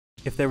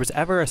If there was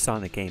ever a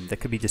Sonic game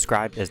that could be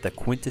described as the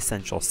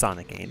quintessential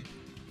Sonic game,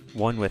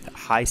 one with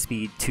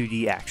high-speed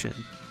 2D action,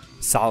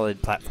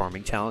 solid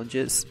platforming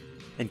challenges,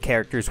 and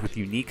characters with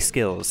unique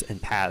skills and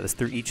paths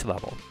through each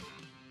level,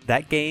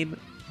 that game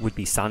would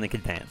be Sonic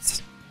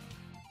Advance.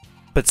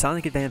 But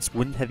Sonic Advance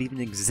wouldn't have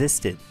even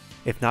existed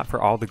if not for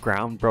all the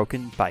ground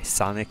broken by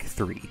Sonic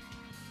 3.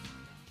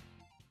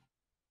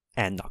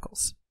 And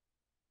Knuckles.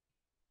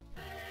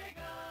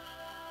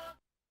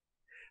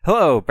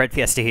 Hello,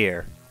 breadfiesta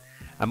here,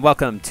 and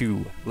welcome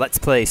to Let's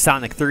Play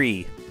Sonic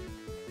 3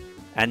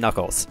 and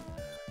Knuckles.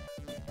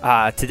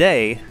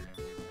 Today,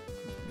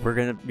 we're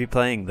gonna be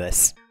playing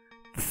this.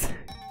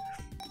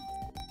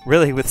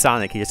 Really, with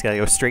Sonic, you just gotta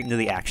go straight into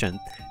the action,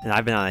 and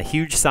I've been on a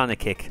huge Sonic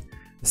kick,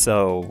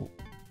 so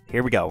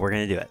here we go, we're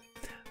gonna do it.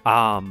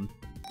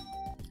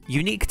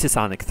 Unique to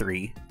Sonic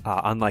 3,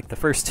 unlike the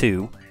first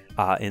two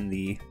in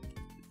the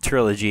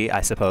trilogy,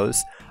 I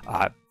suppose,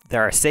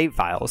 there are save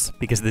files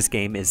because this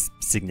game is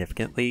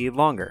significantly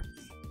longer.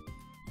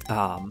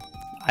 I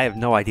have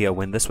no idea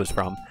when this was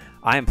from.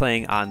 I am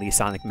playing on the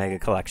Sonic Mega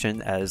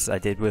Collection as I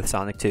did with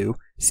Sonic 2.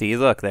 See,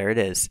 look, there it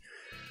is.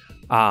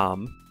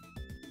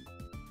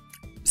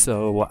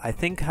 So I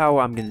think how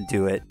I'm going to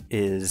do it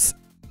is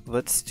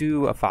let's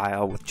do a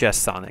file with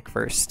just Sonic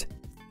first,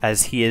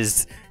 as he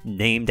is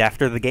named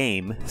after the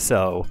game.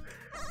 So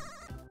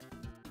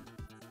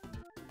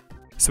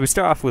we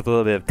start off with a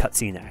little bit of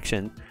cutscene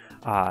action.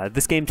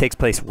 This game takes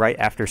place right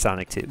after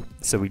Sonic 2.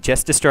 So we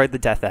just destroyed the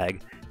Death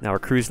Egg. Now we're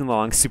cruising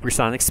along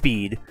supersonic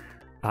speed.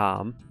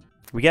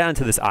 We get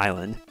onto this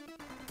island,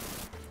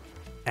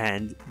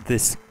 and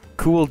this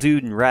cool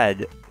dude in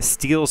red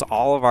steals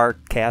all of our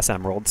Chaos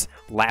Emeralds,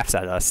 laughs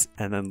at us,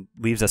 and then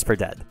leaves us for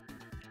dead.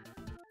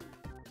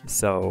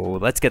 So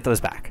let's get those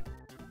back.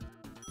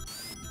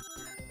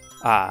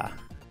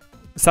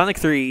 Sonic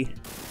 3,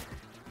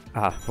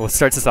 well, it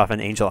starts us off on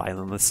Angel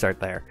Island. Let's start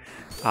there.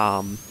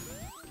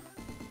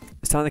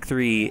 Sonic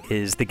 3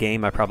 is the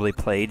game I probably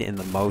played in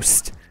the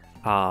most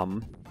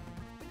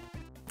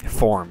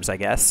forms, I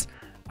guess.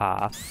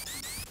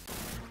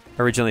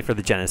 Originally for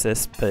the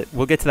Genesis, but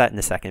we'll get to that in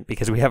a second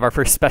because we have our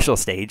first special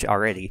stage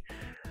already.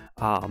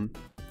 And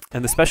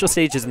the special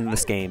stages in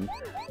this game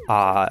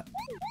are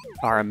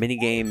a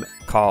minigame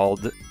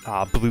called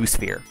Blue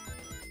Sphere,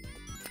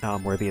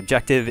 where the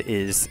objective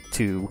is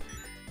to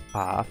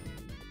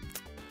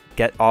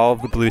get all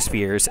of the blue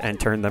spheres and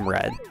turn them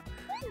red.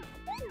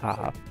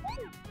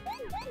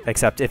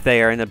 Except if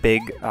they are in a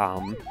big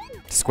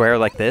square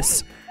like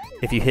this,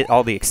 if you hit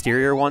all the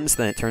exterior ones,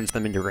 then it turns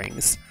them into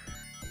rings.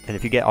 And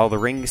if you get all the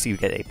rings, you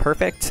get a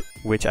perfect,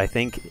 which I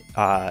think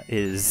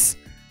is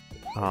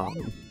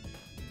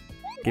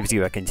gives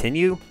you a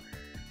continue.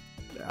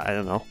 I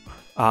don't know.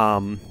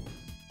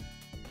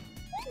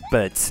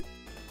 But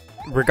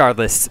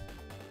regardless,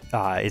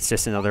 it's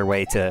just another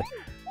way to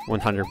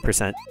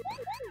 100%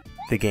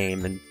 the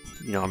game, and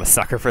you know I'm a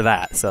sucker for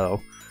that.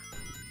 So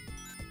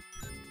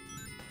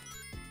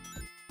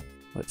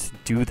let's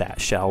do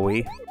that, shall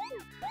we?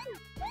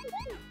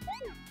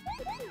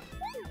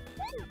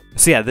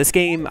 So yeah, this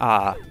game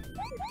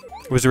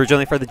was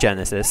originally for the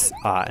Genesis,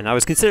 and I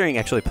was considering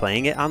actually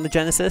playing it on the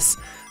Genesis,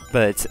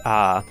 but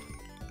I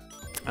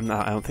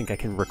don't think I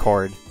can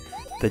record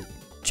the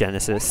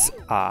Genesis.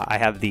 I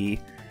have the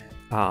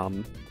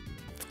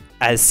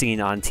as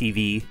seen on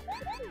TV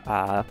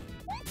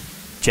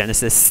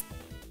Genesis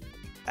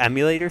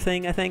emulator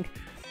thing, I think.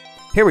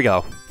 Here we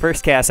go.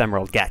 First Chaos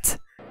Emerald, get.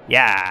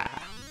 Yeah!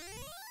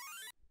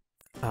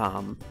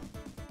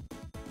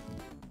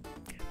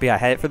 But yeah, I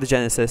had it for the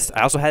Genesis.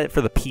 I also had it for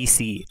the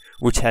PC,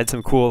 which had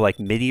some cool like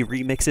MIDI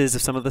remixes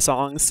of some of the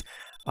songs,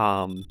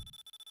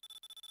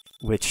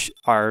 which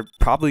are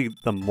probably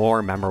the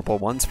more memorable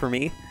ones for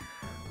me,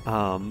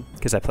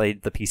 because I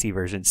played the PC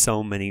version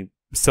so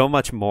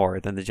much more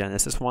than the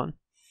Genesis one.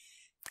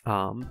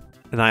 And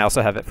I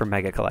also have it for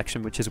Mega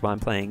Collection, which is what I'm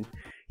playing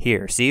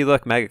here. See,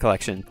 look, Mega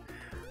Collection.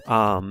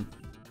 And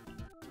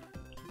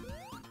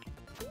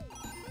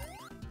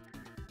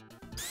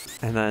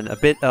then a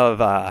bit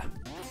of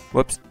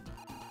whoops.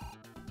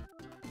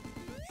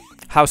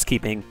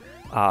 Housekeeping.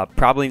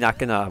 Probably not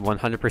gonna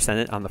 100%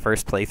 it on the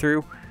first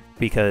playthrough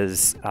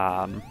because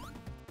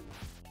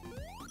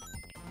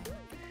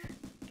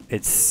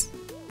this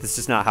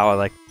is not how I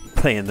like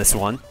playing this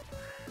one.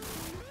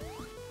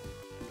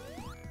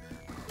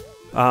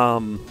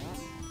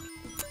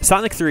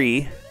 Sonic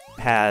 3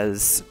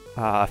 has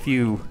a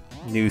few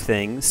new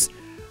things.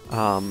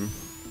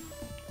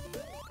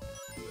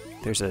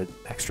 There's an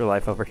extra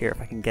life over here if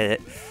I can get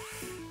it.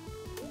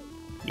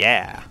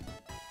 Yeah.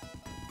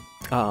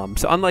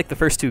 So unlike the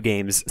first two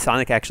games,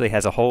 Sonic actually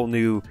has a whole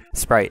new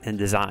sprite and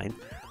design.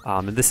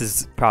 And this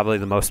is probably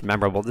the most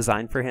memorable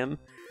design for him.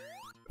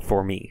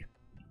 For me.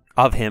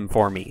 Of him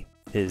for me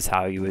is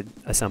how you would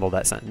assemble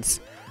that sentence.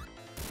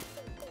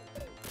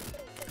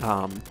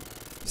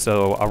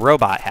 So a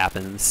robot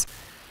happens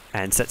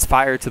and sets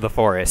fire to the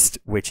forest,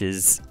 which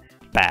is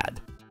bad.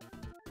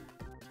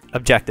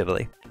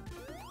 Objectively.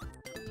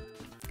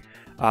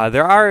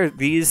 There are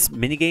these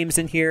mini games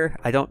in here.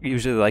 I don't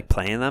usually like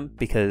playing them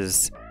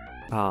because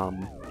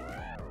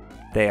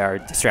they are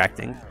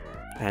distracting,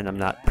 and I'm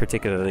not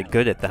particularly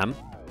good at them.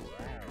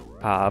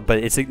 But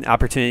it's an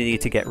opportunity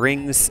to get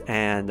rings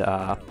and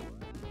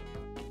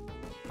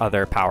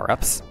other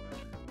power-ups,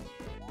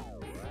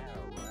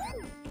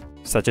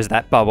 such as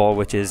that bubble,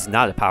 which is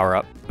not a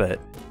power-up, but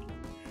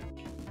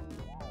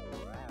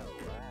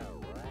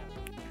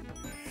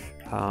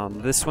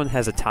this one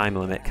has a time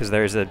limit because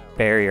there's a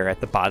barrier at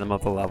the bottom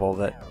of the level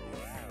that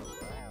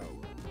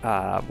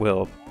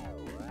will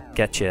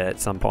get you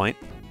at some point.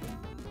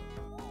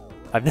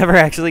 I've never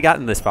actually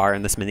gotten this far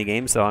in this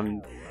minigame, so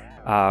I'm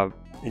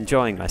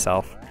enjoying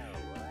myself.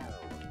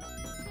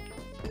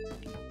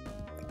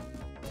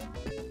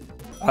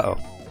 Uh-oh.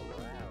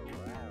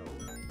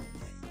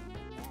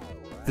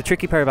 The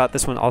tricky part about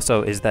this one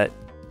also is that...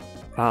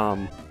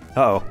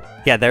 uh-oh.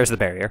 Yeah, there's the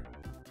barrier.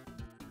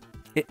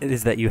 It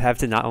is that you have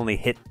to not only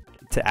hit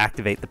to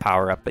activate the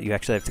power-up, but you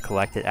actually have to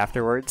collect it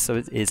afterwards, so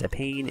it is a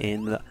pain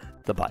in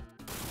the butt.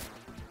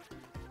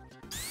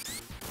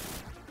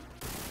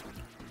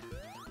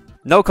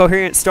 No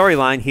coherent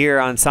storyline here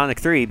on Sonic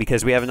 3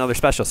 because we have another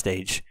special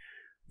stage.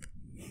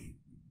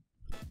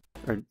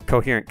 Or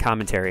coherent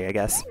commentary, I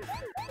guess.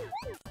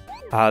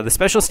 The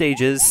special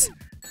stages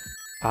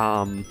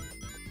can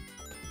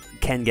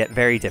get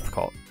very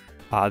difficult.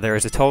 There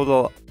is a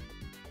total...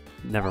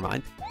 Never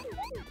mind.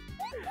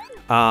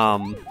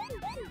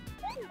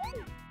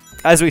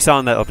 As we saw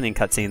in the opening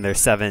cutscene, there's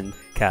 7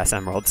 Chaos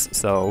Emeralds,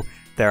 so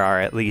there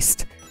are at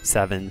least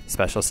 7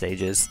 special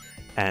stages,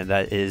 and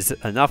that is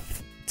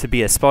enough to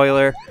be a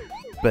spoiler,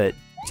 but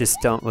just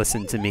don't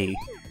listen to me.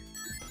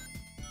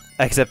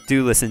 Except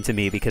do listen to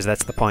me, because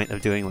that's the point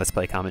of doing Let's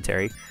Play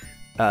commentary.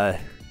 I've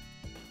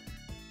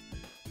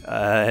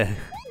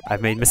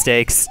made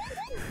mistakes.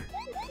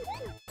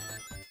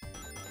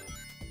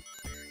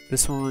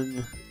 This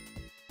one...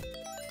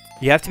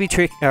 You have to be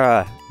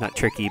not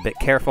tricky, but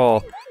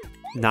careful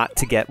not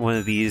to get one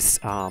of these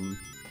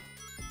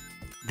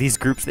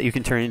groups that you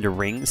can turn into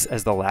rings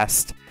as the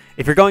last...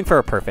 If you're going for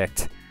a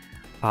perfect,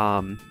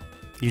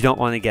 you don't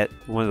want to get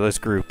one of those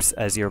groups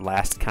as your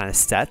last kind of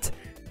set,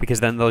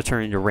 because then they'll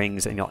turn into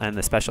rings and you'll end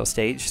the special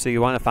stage. So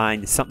you want to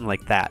find something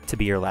like that to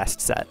be your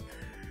last set.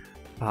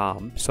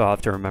 So I'll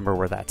have to remember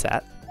where that's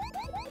at.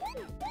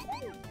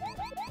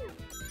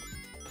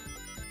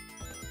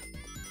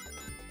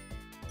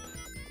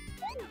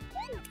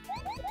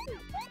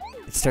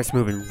 It starts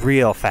moving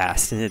real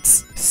fast, and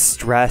it's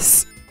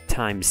stress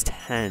times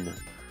 10.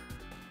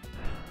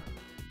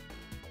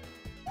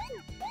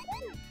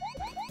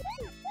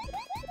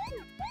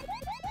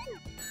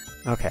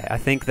 Okay, I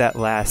think that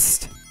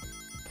last...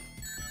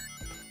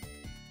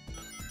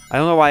 I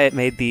don't know why it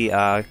made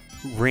the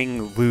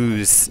ring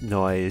lose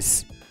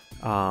noise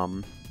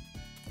when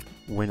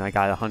I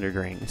got 100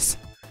 rings.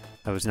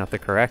 That was not the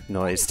correct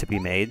noise to be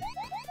made.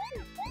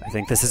 I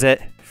think this is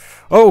it.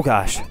 Oh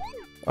gosh!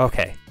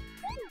 Okay.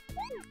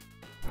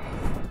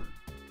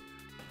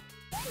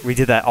 We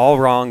did that all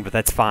wrong, but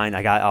that's fine.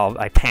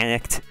 I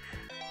panicked.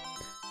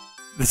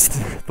 This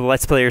is the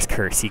Let's Player's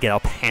curse. You get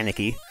all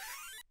panicky.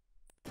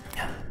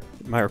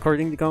 Am I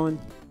recording going?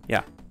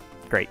 Yeah.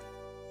 Great.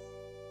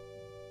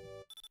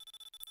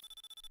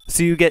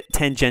 So you get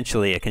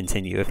tangentially a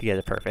continue if you get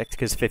it perfect,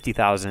 because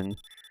 50,000...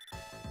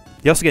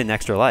 You also get an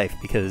extra life,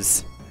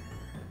 because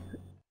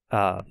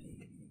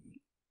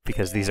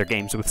these are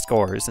games with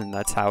scores, and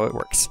that's how it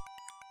works.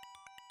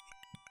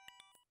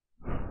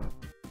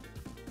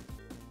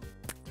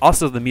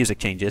 Also, the music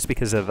changes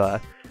because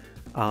of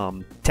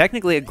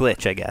technically a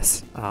glitch, I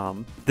guess.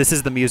 This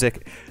is the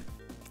music.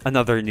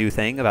 Another new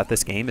thing about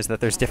this game is that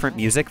there's different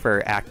music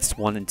for Acts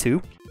 1 and 2.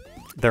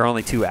 There are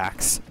only 2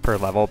 acts per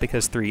level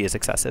because 3 is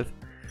excessive.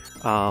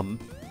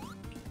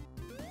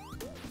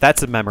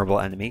 That's a memorable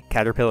enemy,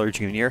 Caterpillar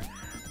Jr.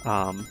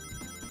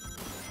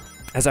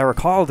 As I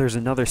recall, there's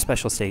another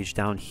special stage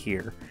down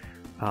here.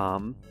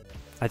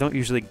 I don't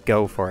usually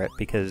go for it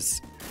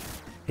because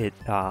it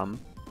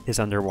is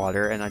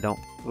underwater, and I don't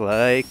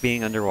like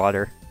being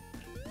underwater.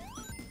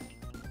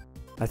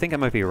 I think I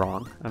might be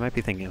wrong. I might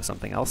be thinking of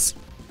something else.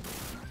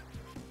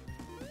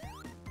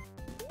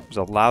 There's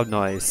a loud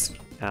noise,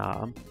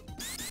 but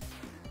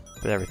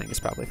everything is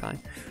probably fine.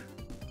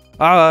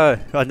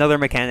 Another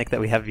mechanic that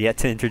we have yet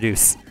to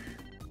introduce.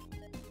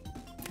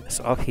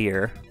 So up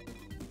here...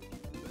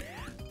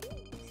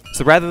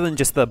 So rather than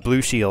just the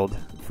blue shield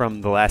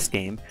from the last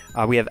game,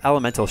 we have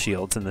elemental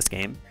shields in this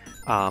game.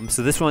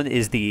 So this one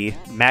is the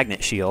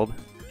magnet shield,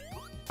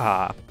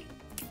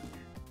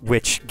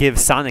 which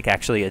gives Sonic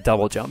actually a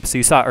double jump. So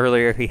you saw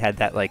earlier he had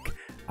that like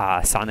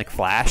Sonic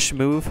Flash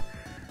move.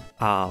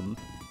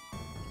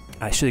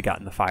 I should have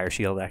gotten the fire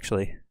shield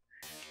actually.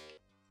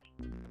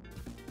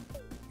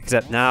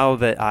 Except now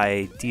that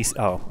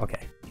oh,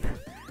 okay.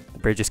 The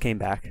bridge just came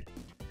back.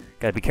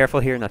 Gotta be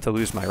careful here not to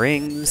lose my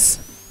rings.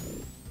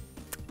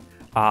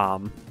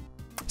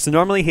 So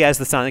normally he has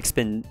the Sonic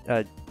Spin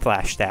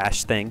Flash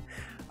Dash thing.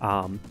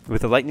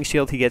 With the lightning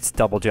shield he gets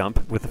double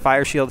jump. With the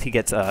fire shield he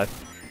gets a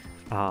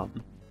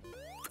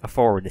a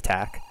forward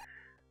attack.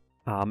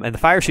 And the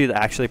fire shield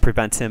actually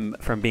prevents him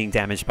from being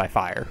damaged by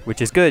fire,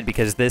 which is good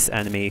because this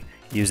enemy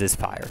uses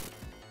fire.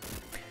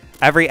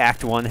 Every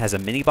Act 1 has a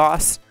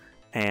mini-boss,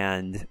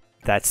 and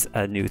that's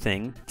a new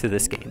thing to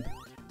this game.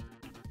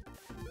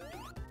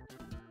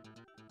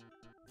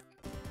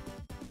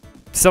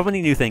 So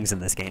many new things in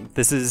this game.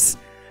 This is...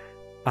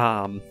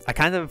 I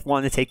kind of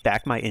want to take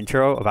back my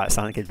intro about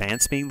Sonic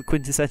Advance being the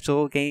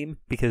quintessential game,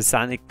 because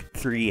Sonic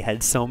 3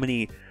 had so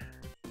many...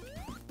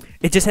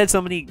 It just had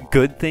so many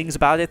good things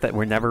about it that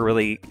were never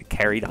really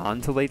carried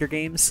on to later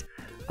games.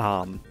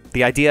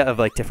 The idea of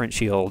like different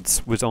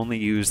shields was only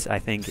used, I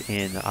think,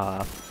 in...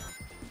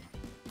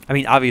 I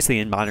mean, obviously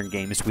in modern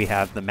games we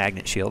have the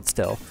magnet shield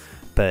still,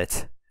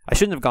 but I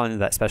shouldn't have gone into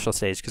that special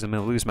stage because I'm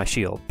going to lose my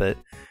shield, but,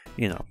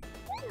 you know.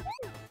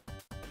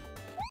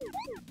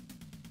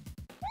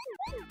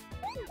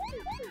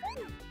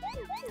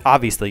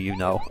 Obviously, you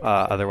know,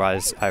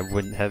 otherwise I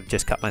wouldn't have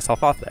just cut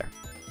myself off there.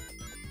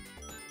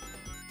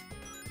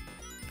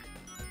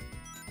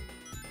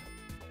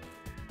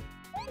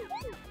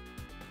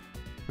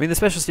 I mean, the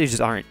special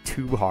stages aren't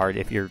too hard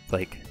if you're,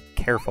 like,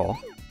 careful.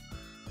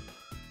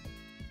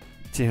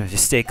 You know,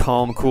 just stay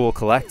calm, cool,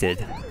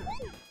 collected.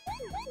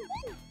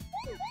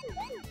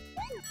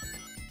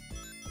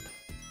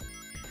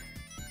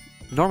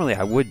 Normally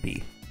I would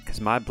be, because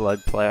my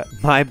blood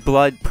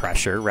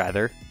pressure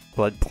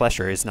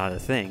is not a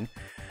thing.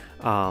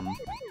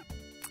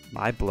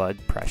 My blood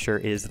pressure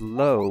is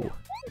low.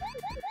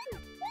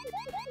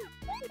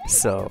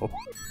 So,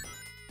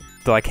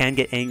 though I can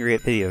get angry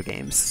at video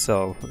games,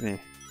 so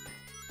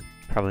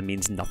probably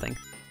means nothing.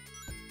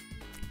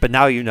 But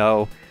now you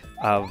know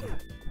of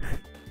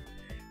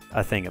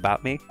a thing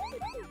about me.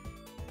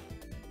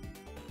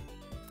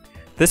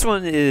 This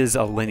one is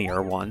a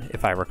linear one,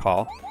 if I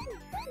recall.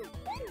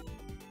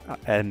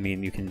 I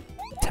mean, you can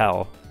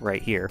tell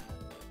right here.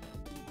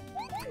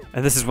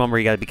 And this is one where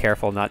you gotta be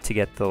careful not to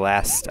get the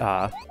last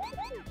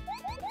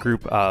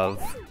group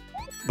of...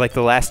 Like,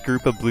 the last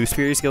group of blue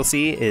spheres you'll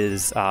see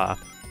is a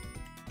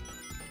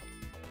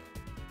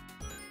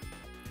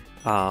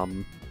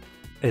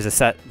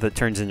set that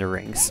turns into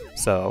rings.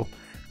 So,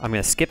 I'm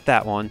gonna skip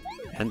that one,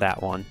 and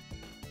that one,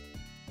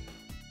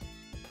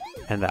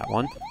 and that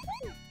one.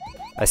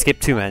 I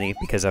skipped too many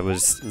because I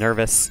was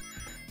nervous.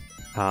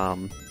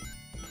 And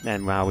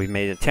now we've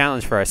made a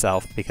challenge for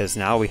ourselves because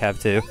now we have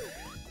to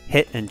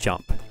hit and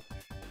jump.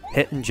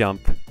 Hit and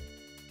jump.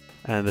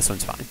 And this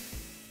one's fine.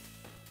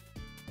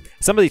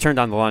 Somebody turned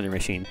on the laundry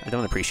machine. I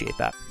don't appreciate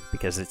that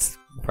because it's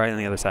right on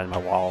the other side of my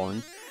wall,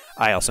 and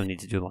I also need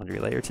to do laundry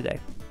later today.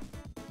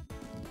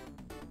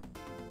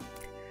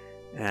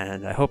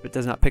 And I hope it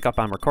does not pick up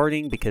on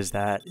recording because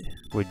that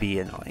would be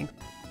annoying.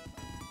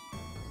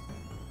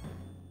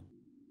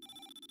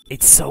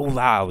 It's so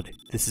loud.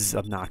 This is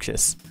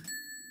obnoxious.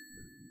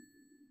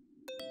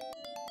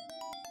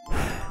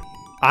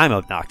 I'm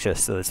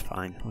obnoxious, so it's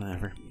fine.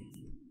 Whatever.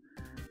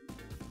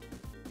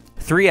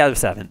 3 out of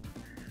 7.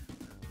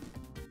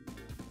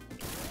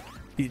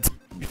 It's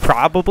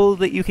probable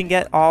that you can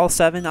get all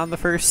 7 on the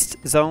first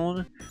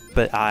zone,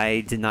 but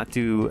I did not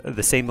do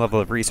the same level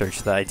of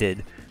research that I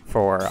did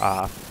for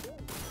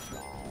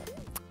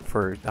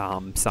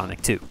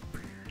Sonic 2.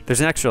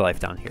 There's an extra life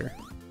down here.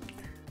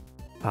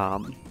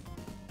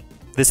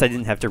 This I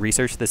didn't have to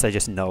research. This I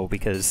just know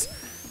because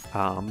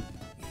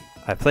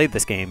I played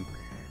this game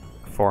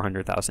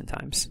 400,000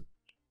 times.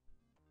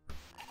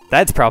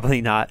 That's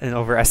probably not an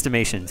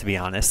overestimation, to be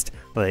honest.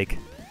 Like,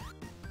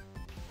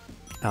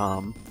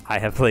 I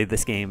have played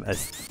this game a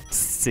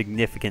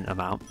significant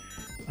amount.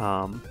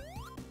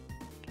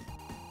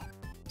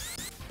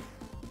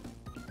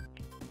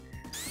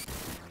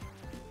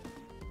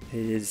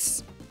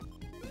 There's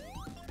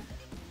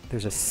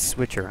a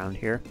switch around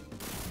here.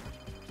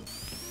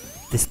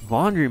 This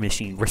laundry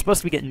machine. We're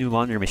supposed to be getting new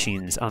laundry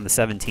machines on the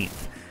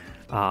 17th.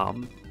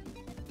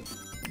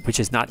 Which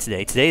is not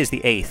today. Today is the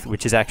 8th,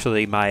 which is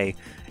actually my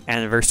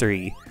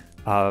anniversary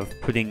of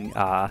putting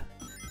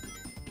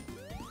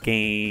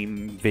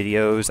game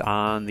videos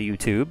on the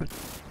YouTube.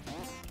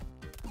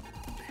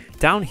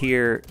 Down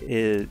here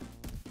is...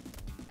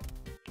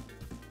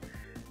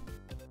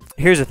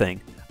 Here's the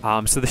thing.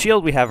 So the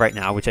shield we have right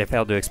now, which I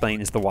failed to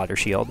explain, is the water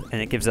shield,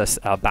 and it gives us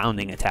a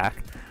bounding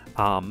attack.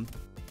 And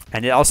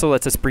it also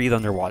lets us breathe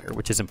underwater,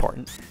 which is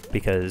important,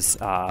 because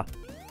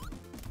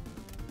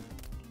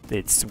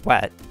it's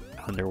wet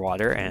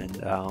underwater,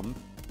 and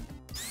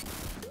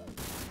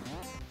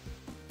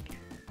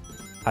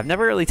I've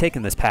never really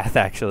taken this path,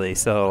 actually,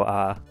 so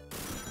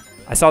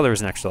I saw there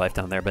was an extra life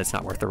down there, but it's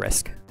not worth the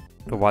risk.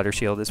 The water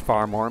shield is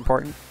far more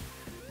important.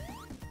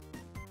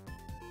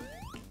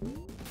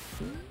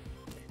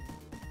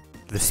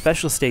 The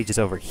special stage is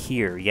over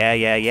here.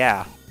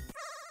 Yeah.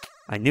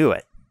 I knew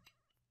it.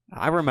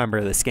 I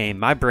remember this game.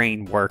 My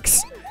brain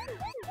works.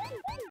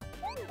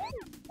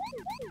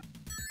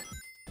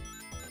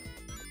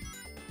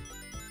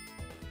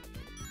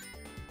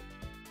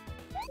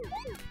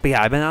 But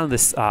yeah, I've been on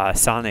this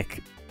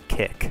Sonic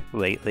kick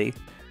lately.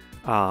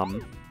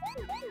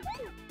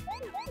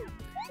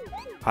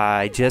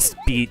 I just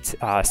beat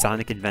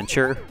Sonic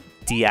Adventure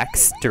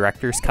DX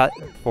Director's Cut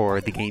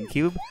for the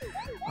GameCube.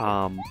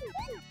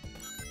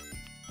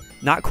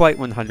 Not quite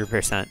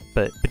 100%,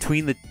 but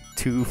between the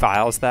two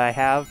files that I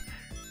have,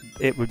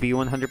 it would be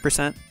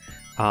 100%.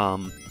 I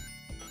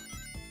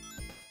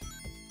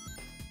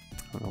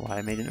don't know why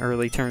I made an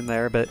early turn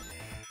there, but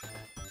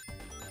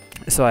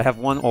so I have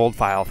one old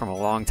file from a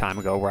long time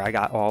ago where I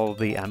got all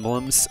the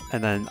emblems,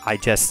 and then I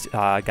just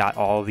got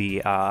all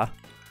the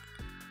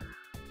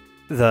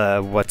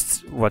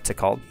what's it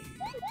called?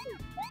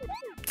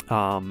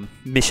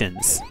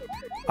 Missions,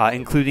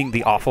 including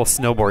the awful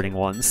snowboarding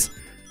ones,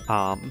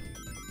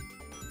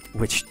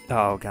 which,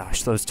 oh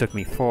gosh, those took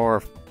me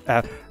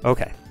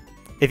okay.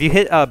 If you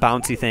hit a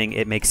bouncy thing,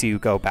 it makes you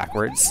go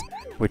backwards,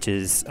 which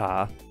is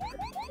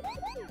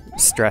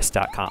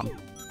stress.com.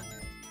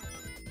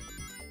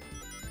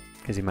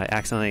 Because you might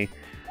accidentally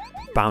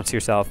bounce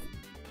yourself.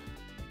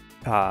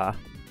 Oh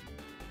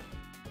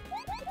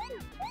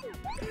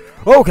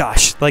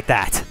gosh, like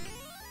that.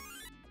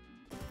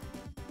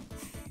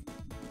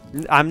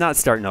 I'm not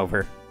starting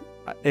over.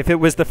 If it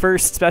was the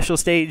first special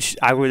stage,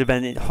 I would have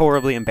been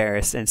horribly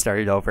embarrassed and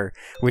started over,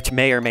 which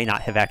may or may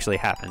not have actually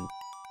happened.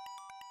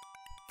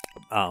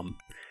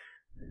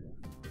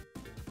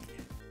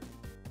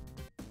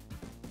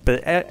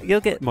 But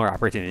you'll get more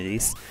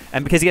opportunities,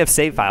 and because you have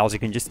save files, you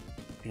can just,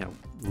 you know,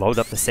 load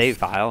up the save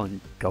file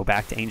and go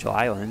back to Angel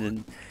Island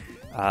and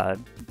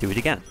do it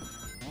again.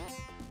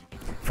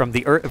 From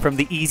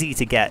the easy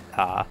to get,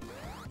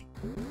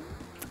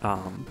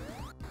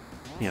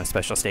 you know,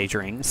 special stage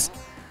rings.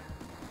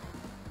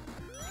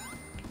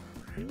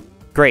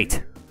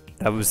 Great,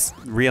 that was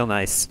real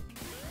nice.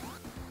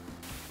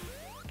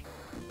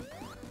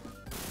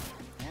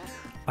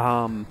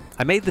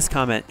 I made this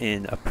comment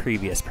in a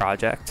previous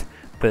project,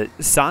 but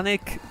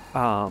Sonic,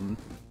 when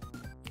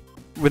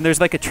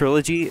there's like a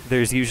trilogy,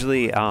 there's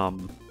usually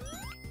kind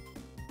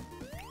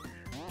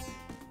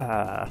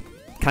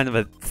of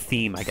a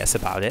theme, I guess,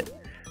 about it.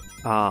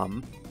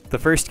 The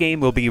first game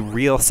will be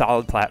real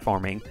solid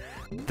platforming.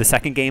 The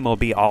second game will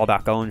be all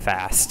about going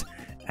fast.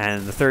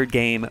 And the third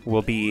game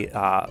will be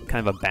kind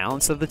of a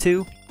balance of the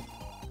two.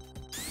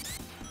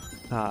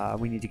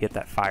 We need to get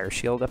that fire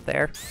shield up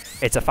there.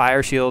 It's a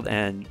fire shield,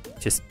 and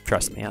just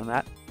trust me on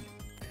that.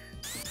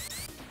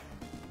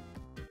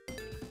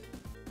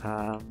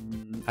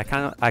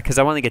 Because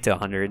I want to get to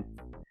 100.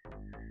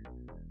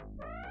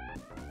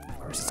 Of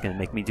course, it's going to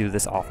make me do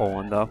this awful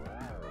one, though.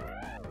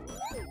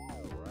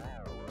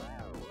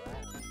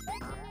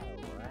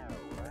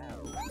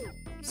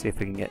 See if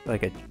we can get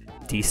like a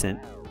decent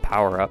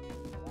power up.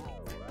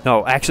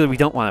 No, actually, we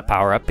don't want a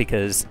power up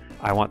because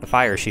I want the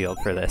fire shield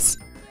for this.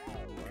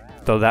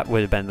 Though that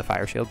would have been the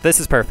fire shield. This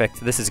is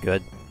perfect. This is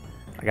good.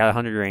 I got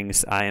 100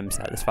 rings. I am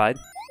satisfied.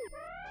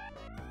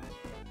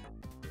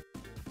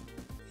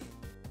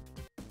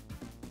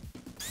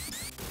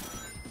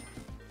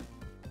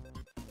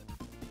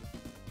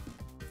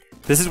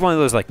 This is one of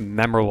those like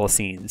memorable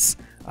scenes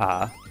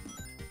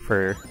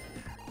for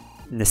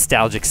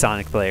nostalgic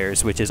Sonic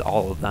players, which is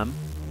all of them.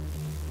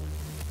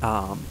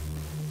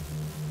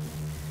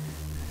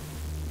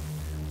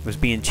 Was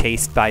being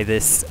chased by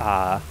this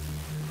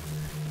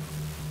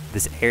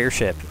this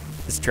airship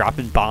that's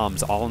dropping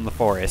bombs all in the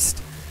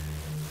forest.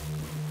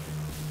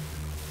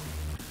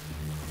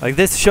 Like,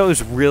 this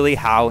shows really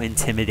how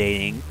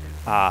intimidating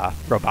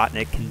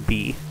Robotnik can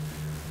be.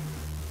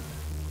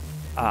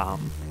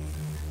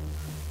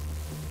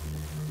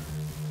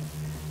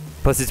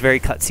 Plus, it's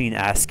very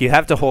cutscene-esque. You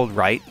have to hold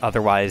right,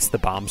 otherwise the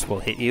bombs will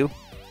hit you.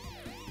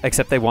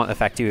 Except they won't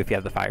affect you if you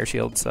have the fire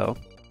shield, so...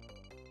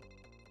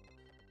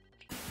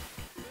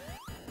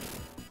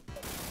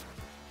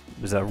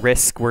 It was a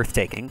risk worth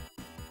taking.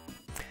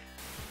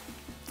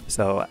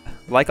 So,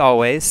 like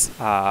always,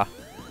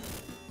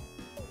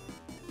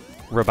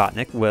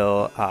 Robotnik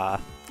will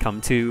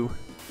come to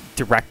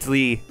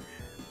directly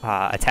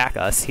attack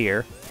us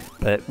here.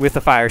 But with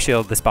the fire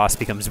shield, this boss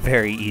becomes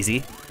very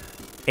easy.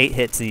 8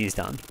 hits and he's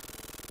done.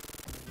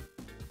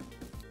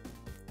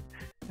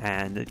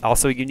 And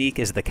also unique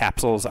is the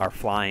capsules are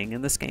flying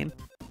in this game.